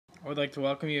I would like to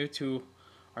welcome you to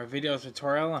our video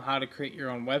tutorial on how to create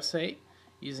your own website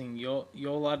using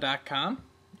Yola.com.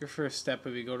 Your first step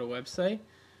would be go to website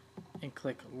and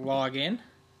click login.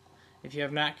 If you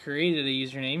have not created a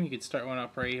username, you could start one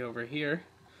up right over here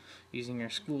using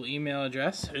your school email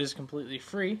address. It is completely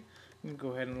free. You can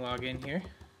go ahead and log in here.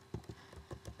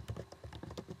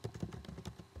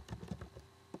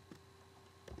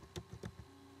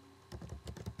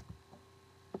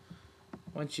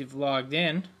 Once you've logged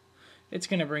in, it's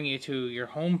going to bring you to your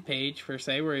home page per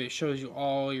se, where it shows you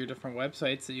all your different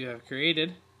websites that you have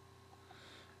created.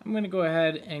 I'm going to go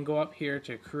ahead and go up here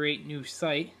to create new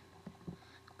site.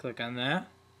 Click on that.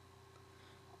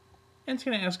 And it's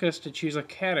going to ask us to choose a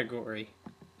category.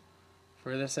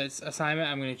 For this assignment,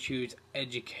 I'm going to choose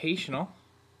educational.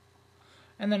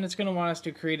 And then it's going to want us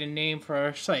to create a name for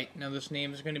our site. Now this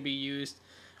name is going to be used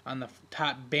on the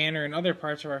top banner and other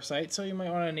parts of our site, so you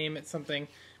might want to name it something,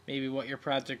 maybe what your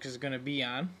project is going to be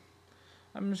on.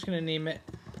 I'm just going to name it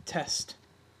Test.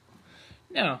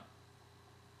 Now,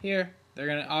 here they're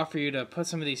going to offer you to put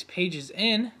some of these pages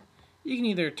in. You can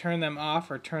either turn them off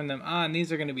or turn them on.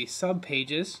 These are going to be sub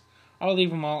pages. I'll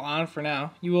leave them all on for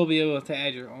now. You will be able to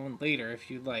add your own later if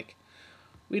you'd like.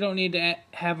 We don't need to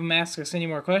have them ask us any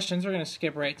more questions. We're going to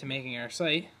skip right to making our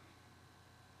site.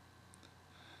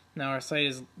 Now our site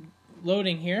is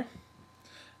loading here.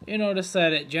 You notice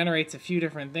that it generates a few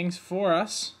different things for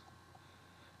us.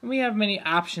 And we have many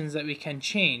options that we can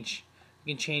change.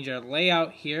 We can change our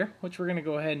layout here, which we're going to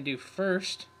go ahead and do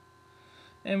first.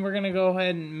 And we're going to go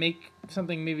ahead and make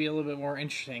something maybe a little bit more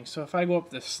interesting. So if I go up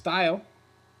to Style,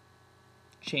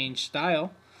 change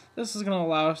style, this is going to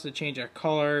allow us to change our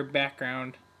color,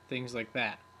 background, things like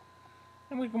that.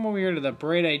 And we come over here to the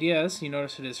Bright Ideas. You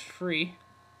notice it is free.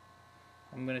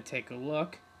 I'm going to take a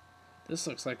look. This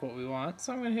looks like what we want,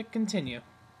 so I'm going to hit continue.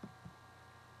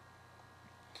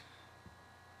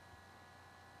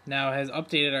 Now it has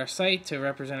updated our site to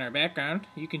represent our background.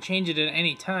 You can change it at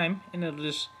any time, and it'll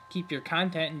just keep your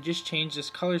content and just change this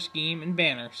color scheme and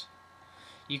banners.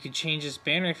 You could change this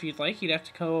banner if you'd like. You'd have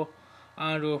to go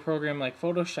onto a program like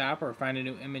Photoshop or find a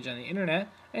new image on the internet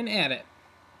and add it.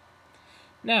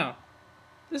 Now,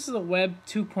 this is a Web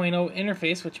 2.0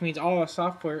 interface, which means all our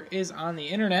software is on the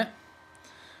internet.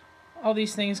 All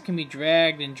these things can be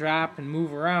dragged and dropped and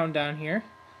move around down here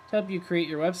to help you create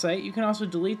your website. You can also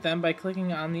delete them by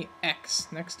clicking on the X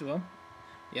next to them.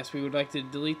 Yes, we would like to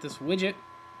delete this widget.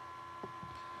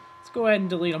 Let's go ahead and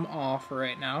delete them all for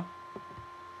right now.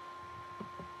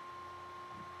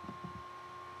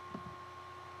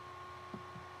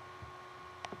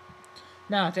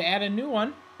 Now, to add a new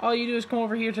one, all you do is come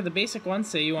over here to the basic one.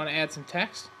 Say you want to add some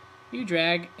text. You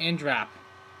drag and drop.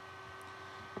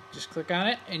 Just click on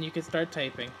it and you can start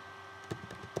typing.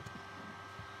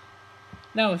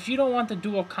 Now, if you don't want the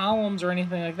dual columns or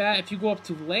anything like that, if you go up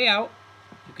to Layout,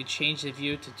 you could change the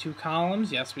view to 2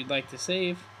 columns. Yes, we'd like to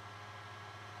save.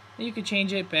 And you can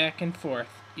change it back and forth.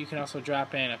 You can also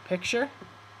drop in a picture.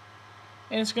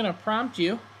 And it's going to prompt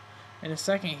you in a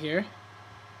second here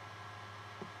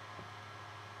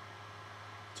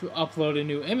to upload a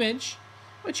new image,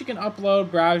 which you can upload,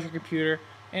 browse your computer,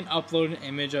 and upload an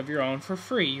image of your own for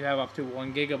free. You have up to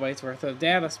 1 GB worth of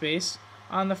data space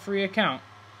on the free account.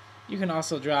 You can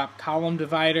also drop column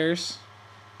dividers,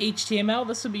 HTML.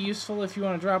 This would be useful if you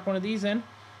want to drop one of these in.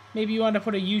 Maybe you want to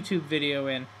put a YouTube video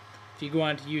in. If you go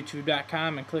onto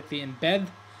youtube.com and click the embed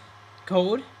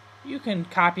code, you can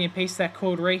copy and paste that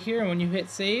code right here, and when you hit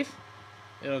save,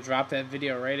 it'll drop that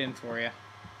video right in for you.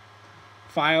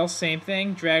 Files, same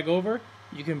thing, drag over.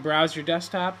 You can browse your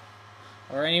desktop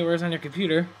or anywhere on your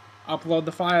computer, upload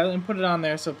the file, and put it on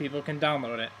there so people can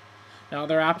download it. Now,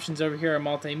 other options over here are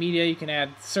multimedia. You can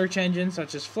add search engines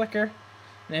such as Flickr,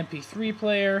 an MP3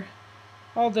 player,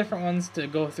 all different ones to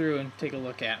go through and take a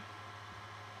look at.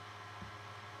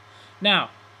 Now,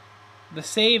 the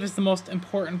save is the most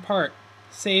important part.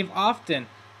 Save often.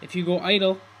 If you go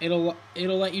idle, it'll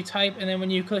let you type, and then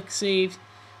when you click save,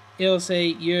 it'll say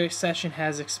your session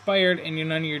has expired and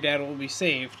none of your data will be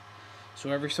saved. So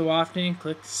every so often,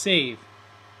 click save.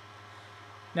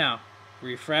 Now,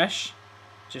 refresh.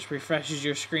 Just refreshes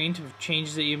your screen to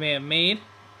changes that you may have made.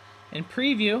 And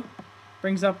preview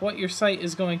brings up what your site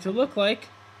is going to look like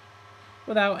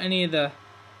without any of the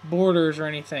borders or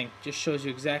anything. Just shows you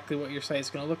exactly what your site is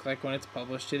going to look like when it's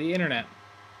published to the internet.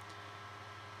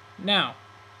 Now,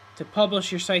 to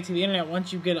publish your site to the internet,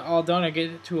 once you get it all done or get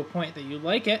it to a point that you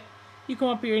like it, you come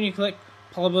up here and you click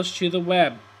Publish to the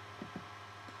Web.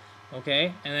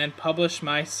 Okay, and then Publish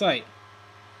My Site.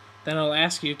 Then it'll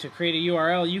ask you to create a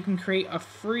URL. You can create a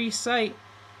free site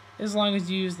as long as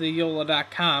you use the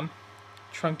Yola.com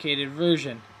truncated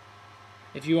version.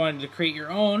 If you wanted to create your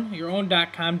own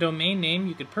 .com domain name,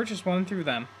 you could purchase one through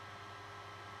them.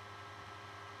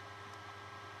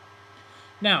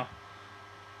 Now,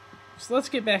 so let's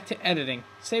get back to editing.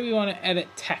 Say we want to edit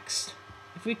text.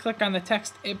 If we click on the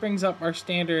text, it brings up our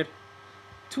standard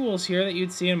tools here that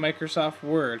you'd see in Microsoft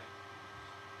Word.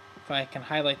 If I can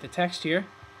highlight the text here,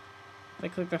 if I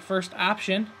click the first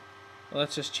option,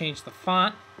 let's just change the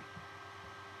font.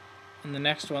 And the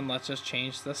next one, let's just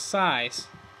change the size.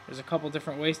 There's a couple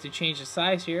different ways to change the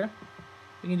size here.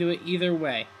 We can do it either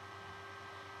way.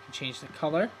 You can change the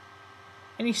color.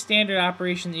 Any standard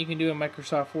operation that you can do in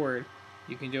Microsoft Word,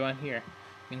 you can do on here.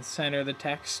 You can center the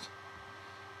text.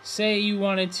 Say you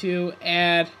wanted to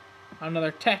add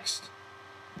another text,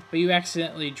 but you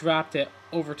accidentally dropped it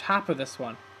over top of this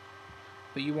one,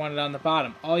 but you want it on the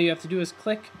bottom. All you have to do is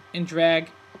click and drag,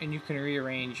 and you can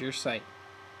rearrange your site.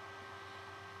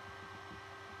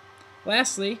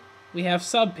 Lastly, we have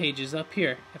sub-pages up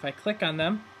here. If I click on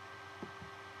them,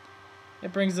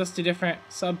 it brings us to different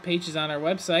sub-pages on our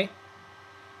website.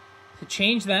 To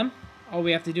change them, all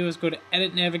we have to do is go to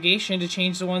Edit Navigation to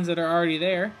change the ones that are already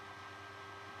there.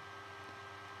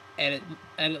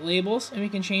 Edit Labels, and we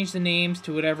can change the names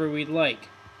to whatever we'd like.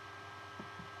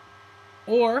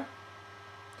 Or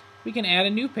we can add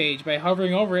a new page. By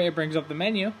hovering over it, it brings up the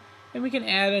menu, and we can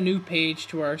add a new page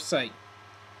to our site.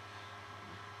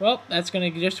 Well, that's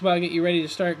going to just about get you ready to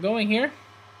start going here.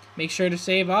 Make sure to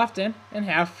save often and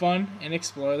have fun and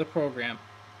explore the program.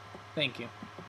 Thank you.